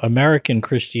 American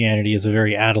Christianity is a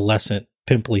very adolescent,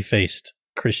 pimply-faced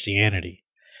Christianity.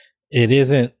 It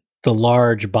isn't the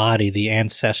large body, the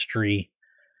ancestry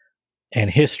and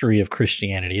history of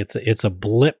Christianity. It's a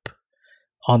blip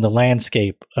on the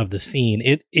landscape of the scene.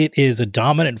 It is a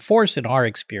dominant force in our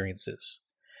experiences.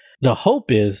 The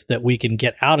hope is that we can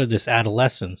get out of this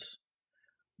adolescence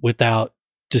without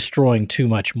destroying too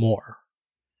much more.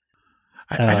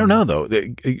 I don't know, though.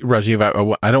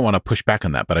 Rajiv, I don't want to push back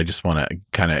on that, but I just want to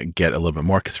kind of get a little bit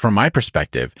more, because from my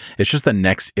perspective, it's just the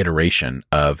next iteration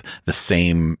of the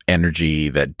same energy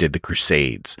that did the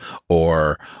Crusades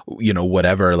or,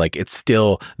 whatever. Like, it's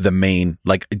still the main,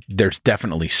 like, there's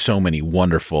definitely so many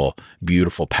wonderful,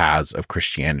 beautiful paths of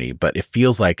Christianity, but it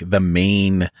feels like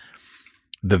the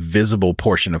visible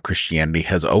portion of Christianity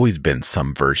has always been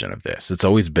some version of this. It's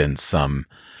always been some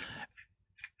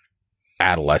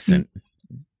adolescent.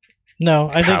 No,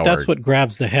 I think that's what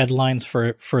grabs the headlines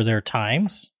for their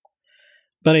times.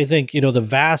 But I think,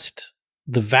 the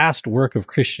vast work of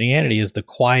Christianity is the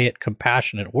quiet,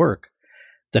 compassionate work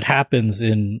that happens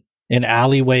in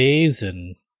alleyways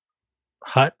and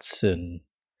huts and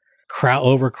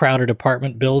overcrowded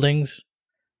apartment buildings,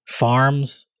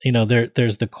 farms.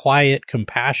 There's the quiet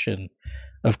compassion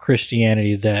of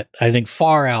Christianity that I think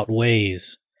far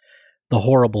outweighs the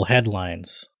horrible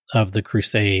headlines of the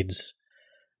Crusades,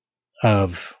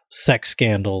 of sex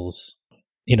scandals,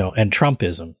 and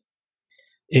Trumpism.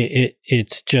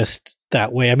 It's just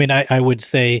that way. I mean, I would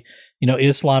say,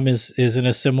 Islam is in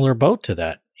a similar boat to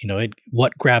that.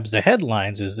 What grabs the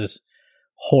headlines is this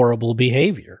horrible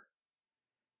behavior.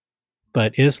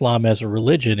 But Islam as a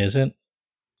religion isn't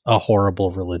a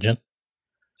horrible religion.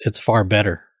 It's far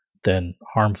better than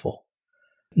harmful.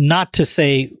 Not to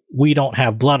say we don't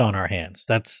have blood on our hands.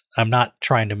 I'm not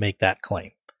trying to make that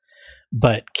claim.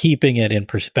 But keeping it in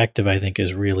perspective, I think,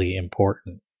 is really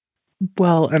important.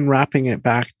 Well, and wrapping it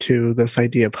back to this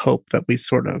idea of hope that we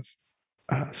sort of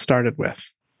started with.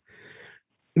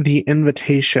 The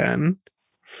invitation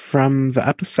from the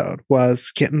episode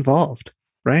was get involved,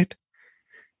 right?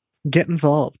 Get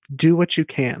involved. Do what you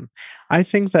can. I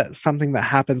think that something that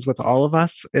happens with all of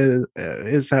us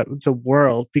is that the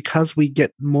world, because we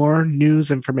get more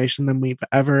news information than we've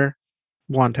ever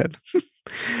wanted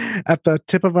at the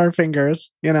tip of our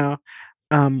fingers,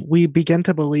 we begin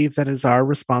to believe that it's our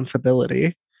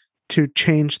responsibility to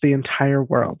change the entire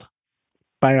world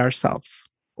by ourselves,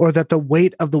 or that the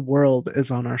weight of the world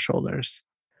is on our shoulders.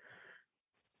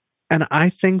 And I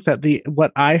think that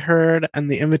what I heard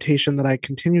and the invitation that I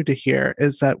continue to hear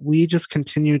is that we just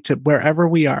continue to, wherever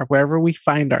we are, wherever we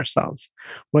find ourselves,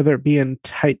 whether it be in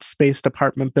tight spaced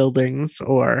apartment buildings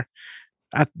or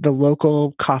at the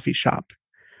local coffee shop,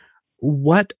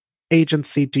 what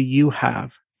agency do you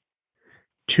have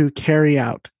to carry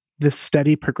out this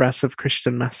steady, progressive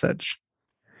Christian message?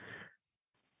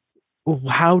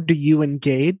 How do you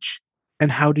engage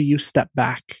and how do you step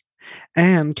back?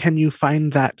 And can you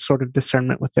find that sort of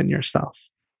discernment within yourself?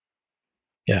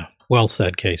 Yeah, well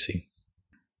said, Casey.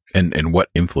 And what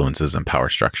influences and power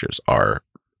structures are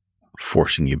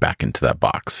forcing you back into that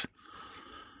box?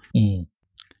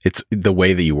 It's the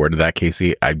way that you worded that,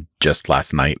 Casey. I just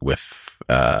last night with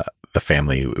the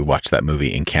family, we watched that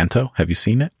movie Encanto. Have you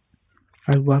seen it?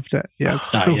 I loved it. Yeah,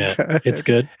 it's not so yet. good. It's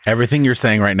good. Everything you're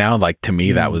saying right now, like, to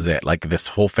me, that was it. Like, this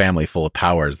whole family full of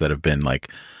powers that have been like,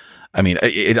 I mean,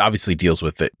 it obviously deals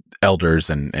with the elders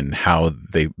and how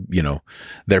they,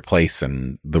 their place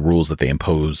and the rules that they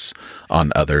impose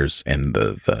on others and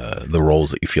the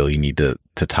roles that you feel you need to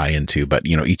tie into. But,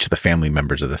 each of the family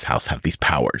members of this house have these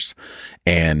powers,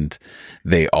 and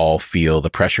they all feel the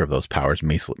pressure of those powers,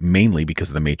 mainly because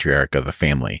of the matriarch of the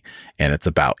family. And it's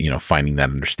about, finding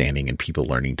that understanding and people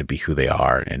learning to be who they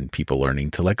are and people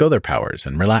learning to let go their powers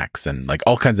and relax and like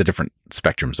all kinds of different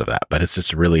spectrums of that. But it's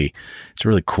just it's a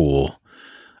really cool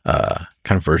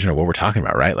kind of version of what we're talking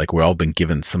about, right? Like, we've all been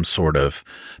given some sort of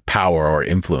power or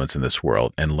influence in this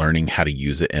world, and learning how to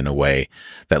use it in a way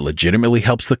that legitimately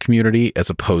helps the community as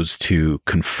opposed to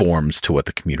conforms to what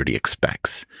the community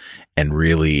expects, and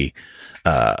really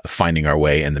finding our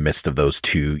way in the midst of those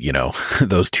two,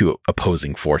 those two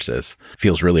opposing forces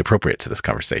feels really appropriate to this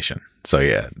conversation. So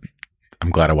yeah,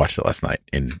 I'm glad I watched it last night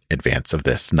in advance of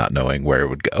this, not knowing where it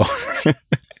would go.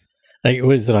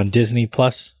 Was it on Disney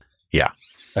Plus? Yeah.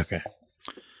 Okay.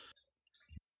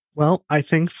 Well, I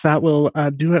think that will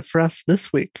do it for us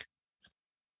this week.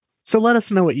 So let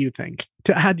us know what you think.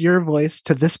 To add your voice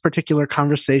to this particular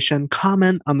conversation,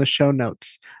 comment on the show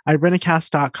notes,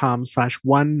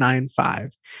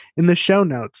 Irenicast.com/195. In the show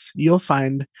notes, you'll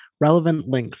find relevant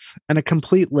links and a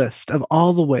complete list of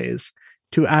all the ways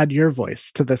to add your voice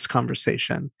to this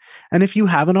conversation. And if you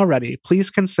haven't already, please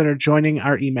consider joining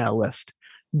our email list.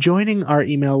 Joining our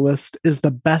email list is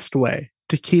the best way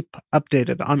to keep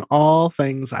updated on all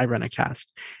things Irenicast,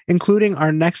 including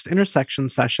our next intersection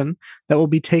session that will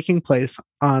be taking place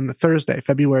on Thursday,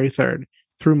 February 3rd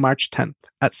through March 10th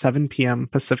at 7 p.m.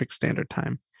 Pacific Standard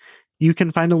Time. You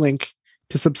can find a link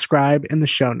to subscribe in the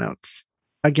show notes,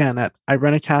 again at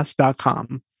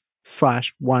Irenicast.com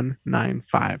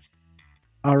 /195.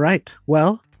 All right.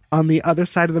 Well, on the other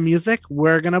side of the music,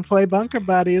 we're going to play Bunker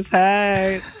Buddies.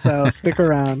 Hey! So stick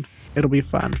around. It'll be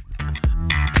fun.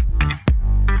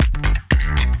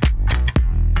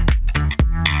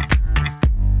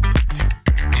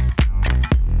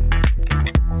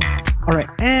 All right,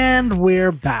 and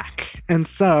we're back. And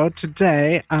so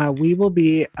today we will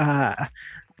be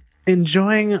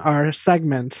enjoying our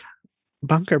segment,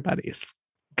 Bunker Buddies.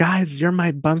 Guys, you're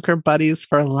my bunker buddies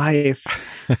for life.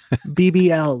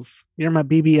 BBLs. You're my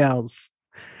BBLs.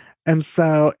 And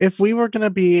so if we were going to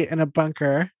be in a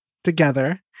bunker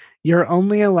together, you're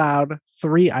only allowed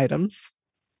 3 items.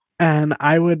 And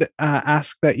I would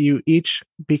ask that you each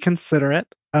be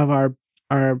considerate of our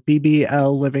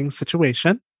BBL living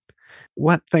situation.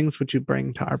 What things would you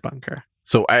bring to our bunker?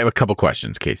 So I have a couple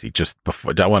questions, Casey. Just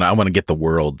before I want to get the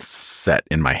world set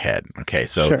in my head. Okay,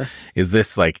 so Sure. Is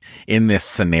this like in this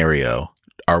scenario?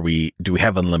 Do we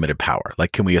have unlimited power?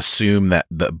 Like, can we assume that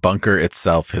the bunker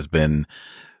itself has been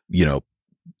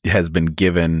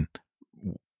given,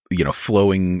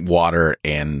 flowing water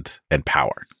and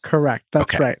power? Correct.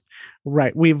 That's Okay. right.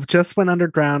 Right. We've just went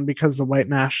underground because the white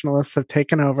nationalists have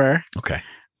taken over. Okay.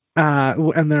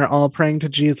 And they're all praying to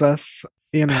Jesus,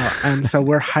 and so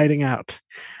we're hiding out.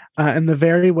 In the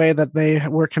very way that they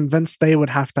were convinced they would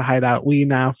have to hide out, we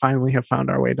now finally have found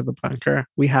our way to the bunker.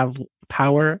 We have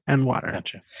power and water.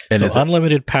 Gotcha. And So is it-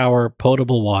 unlimited power,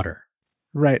 potable water.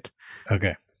 Right.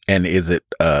 Okay. And is it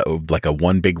like a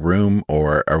one big room,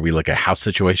 or are we like a house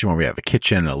situation where we have a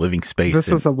kitchen and a living space? This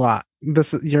is a lot.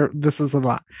 This is a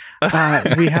lot.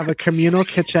 We have a communal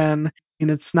kitchen, and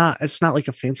it's not like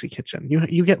a fancy kitchen.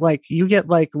 You get like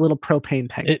little propane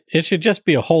tank. It should just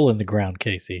be a hole in the ground,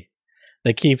 Casey,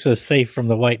 that keeps us safe from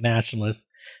the white nationalists.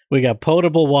 We got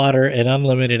potable water and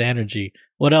unlimited energy.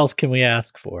 What else can we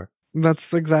ask for?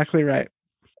 That's exactly right.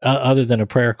 Other than a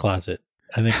prayer closet.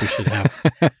 I think we should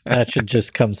have that. Should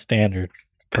just come standard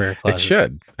prayer closet. It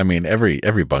should. I mean, every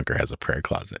bunker has a prayer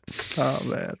closet. Oh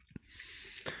man.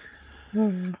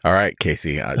 All right,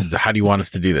 Casey. How do you want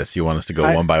us to do this? You want us to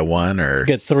go one by one, or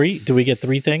Get 3? Do we get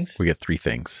 3 things? we get 3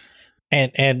 things?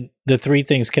 And the 3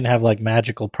 things can have like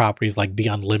magical properties, like be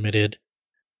unlimited,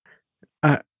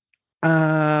 or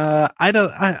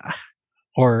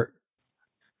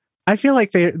I feel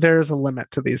like there's a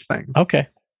limit to these things. okay,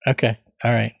 all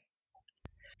right.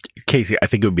 Casey, I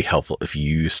think it would be helpful if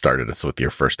you started us with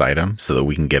your first item so that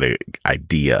we can get an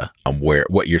idea on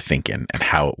what you're thinking and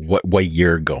what way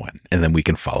you're going, and then we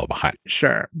can follow behind.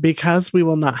 Sure. Because we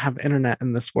will not have internet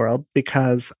in this world,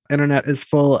 because internet is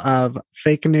full of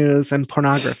fake news and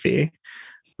pornography,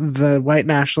 the white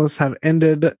nationalists have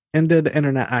ended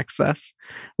internet access,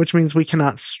 which means we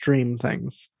cannot stream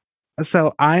things.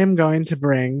 So I am going to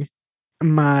bring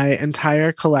my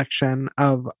entire collection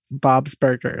of Bob's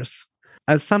Burgers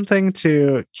as something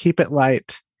to keep it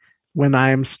light when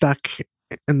I'm stuck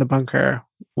in the bunker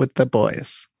with the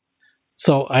boys.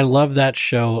 So I love that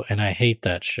show and I hate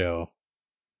that show.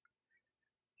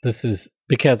 This is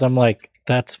because I'm like,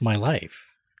 that's my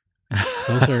life.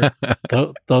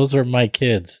 Those are my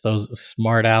kids. Those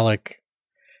smart aleck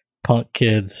punk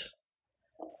kids.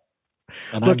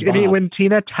 And Look, I'm Bob. when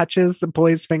Tina touches the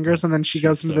boy's fingers and then she She's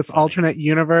goes into so this funny. alternate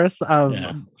universe of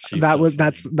Yeah, she's that so was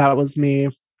funny. that was me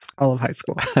all of high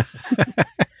school.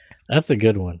 That's a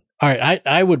good one. All right,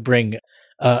 I would bring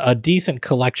a decent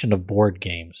collection of board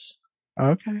games.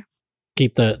 Okay.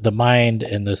 Keep the mind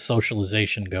and the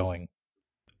socialization going.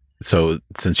 So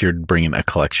since you're bringing a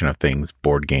collection of things,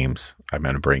 board games, I'm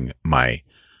going to bring my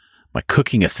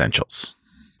cooking essentials.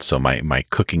 So my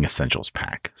cooking essentials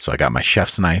pack. So I got my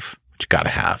chef's knife, which you got to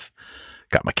have.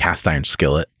 Got my cast iron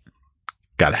skillet.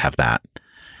 Got to have that.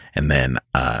 And then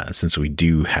since we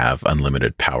do have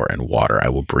unlimited power and water, I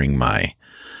will bring my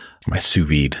sous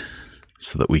vide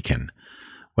so that we can,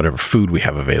 whatever food we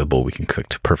have available, we can cook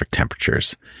to perfect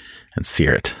temperatures and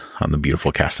sear it on the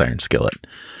beautiful cast iron skillet.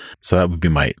 So that would be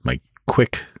my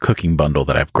quick cooking bundle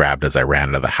that I've grabbed as I ran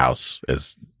out of the house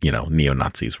as,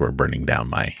 neo-Nazis were burning down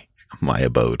my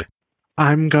abode.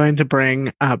 I'm going to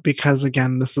bring, because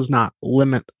again, this is not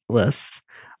limitless,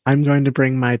 I'm going to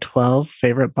bring my 12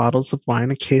 favorite bottles of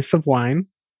wine, a case of wine,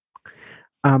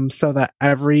 so that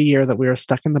every year that we are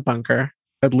stuck in the bunker,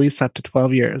 at least up to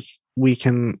 12 years, we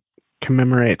can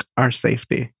commemorate our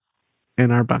safety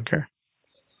in our bunker.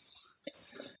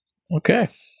 Okay.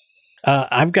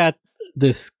 I've got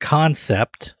this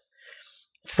concept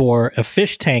for a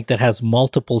fish tank that has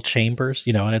multiple chambers,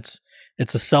 and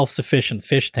it's a self-sufficient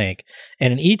fish tank.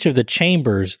 And in each of the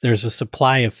chambers, there's a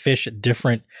supply of fish at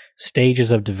different stages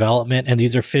of development. And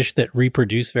these are fish that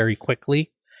reproduce very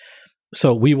quickly.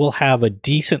 So we will have a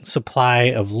decent supply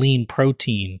of lean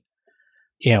protein,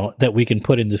 that we can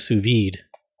put in the sous vide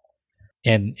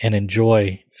and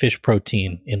enjoy fish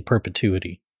protein in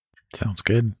perpetuity. Sounds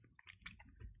good.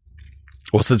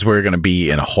 Well, since we're going to be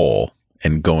in a hole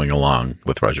and going along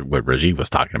with what Rajiv was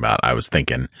talking about, I was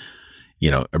thinking,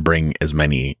 bring as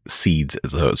many seeds,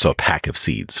 so a pack of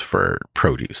seeds for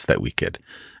produce that we could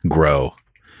grow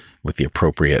with the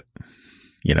appropriate,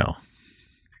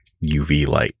 UV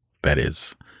light that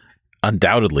is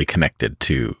undoubtedly connected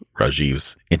to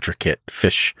Rajiv's intricate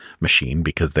fish machine,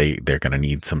 because they're going to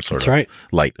need some sort of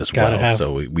light as well.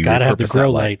 So we gotta have the repurpose grow that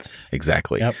light. lights.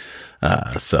 Exactly. Yep.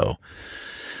 So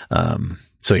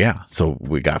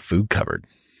we got food covered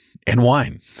and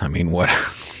wine. I mean, what?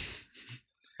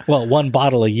 Well, 1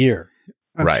 bottle a year.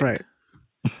 That's right.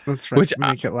 That's right. Which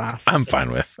make it last. I'm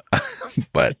fine with.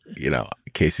 But,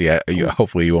 Casey,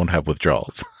 hopefully you won't have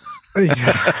withdrawals.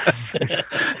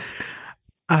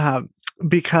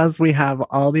 Because we have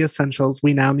all the essentials,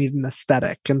 we now need an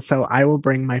aesthetic. And so I will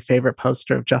bring my favorite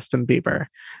poster of Justin Bieber,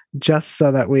 just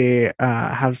so that we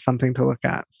have something to look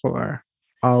at for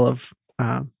all of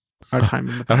our time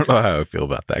in the I don't know how I feel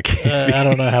about that, Casey. I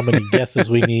don't know how many guesses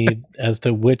we need as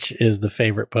to which is the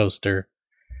favorite poster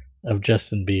of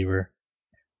Justin Bieber,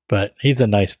 but he's a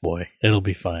nice boy. It'll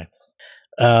be fine.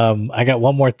 I got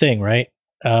one more thing, right?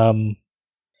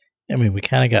 We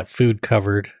kind of got food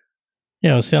covered.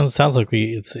 It sounds like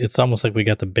it's almost like we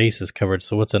got the bases covered.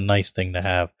 So what's a nice thing to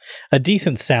have? A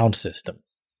decent sound system.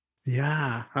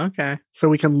 Yeah. Okay. So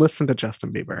we can listen to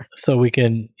Justin Bieber. So we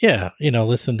can,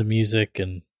 listen to music,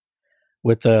 and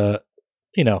with that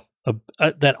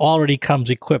already comes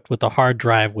equipped with a hard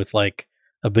drive with like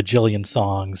a bajillion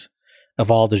songs of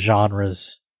all the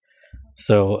genres.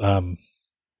 So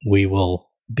we will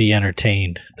be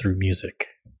entertained through music.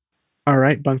 All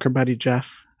right, Bunker Buddy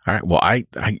Jeff. All right. Well, I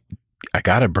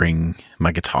gotta bring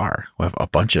my guitar. We have a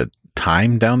bunch of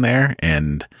time down there,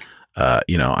 and I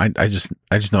just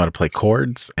know how to play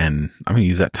chords, and I'm gonna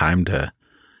use that time to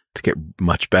get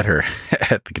much better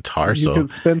at the guitar. You can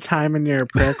spend time in your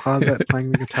prayer closet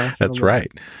playing the guitar. That's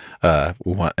right.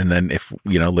 And then if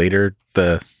later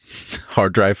the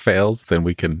hard drive fails, then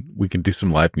we can do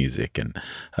some live music, and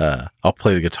I'll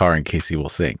play the guitar and Casey will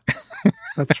sing.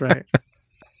 That's right.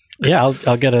 Yeah, I'll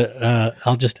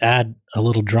just add a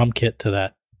little drum kit to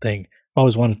that thing. I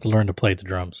always wanted to learn to play the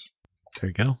drums. There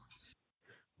you go.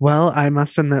 Well, I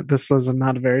must admit this was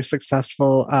not a very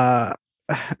successful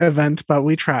event, but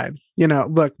we tried.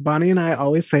 Look, Bonnie and I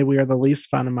always say we are the least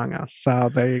fun among us. So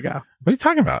there you go. What are you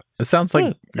talking about? It sounds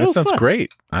like it sounds fun.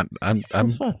 Great. I'm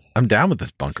down with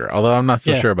this bunker. Although I'm not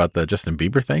so sure about the Justin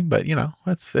Bieber thing, but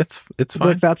it's fine.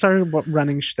 Look, that's our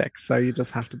running shtick, so you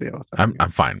just have to deal with it. I'm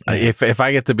fine. Yeah. If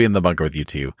I get to be in the bunker with you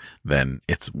two, then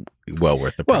it's well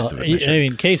worth the price of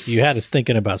admission. Casey, you had us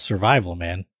thinking about survival,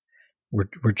 man.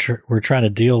 We're trying to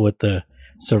deal with the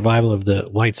survival of the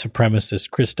white supremacist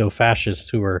Christo-fascists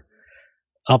who are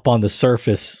up on the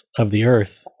surface of the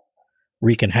earth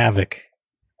wreaking havoc.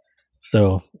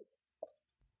 So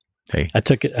hey, I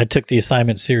took the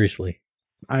assignment seriously.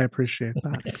 I appreciate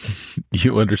that.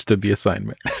 You understood the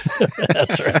assignment.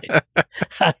 That's right.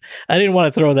 I didn't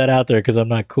want to throw that out there because I'm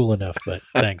not cool enough, but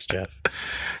thanks, Jeff.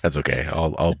 That's okay.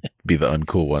 I'll be the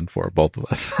uncool one for both of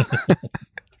us.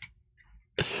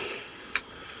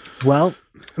 Well,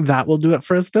 that will do it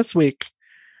for us this week.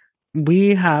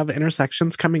 We have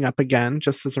Intersections coming up again,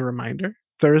 just as a reminder,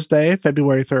 Thursday,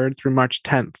 February 3rd through March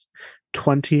 10th,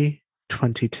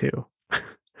 2022.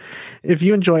 If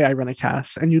you enjoy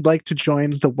Irenicast and you'd like to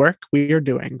join the work we are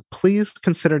doing, please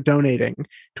consider donating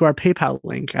to our PayPal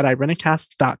link at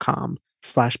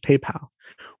irenicast.com/PayPal.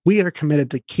 We are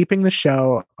committed to keeping the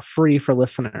show free for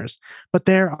listeners, but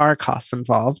there are costs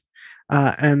involved,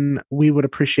 and we would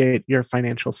appreciate your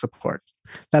financial support.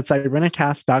 That's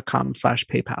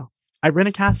irenicast.com/PayPal.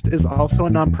 Irenicast is also a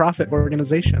nonprofit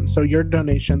organization, so your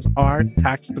donations are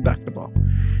tax deductible.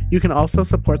 You can also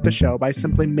support the show by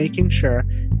simply making sure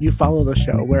you follow the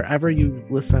show wherever you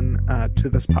listen to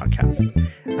this podcast.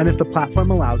 And if the platform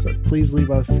allows it, please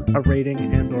leave us a rating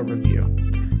and or review.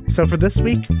 So for this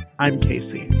week, I'm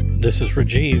Casey. This is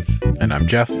Rajiv. And I'm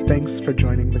Jeff. Thanks for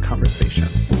joining the conversation.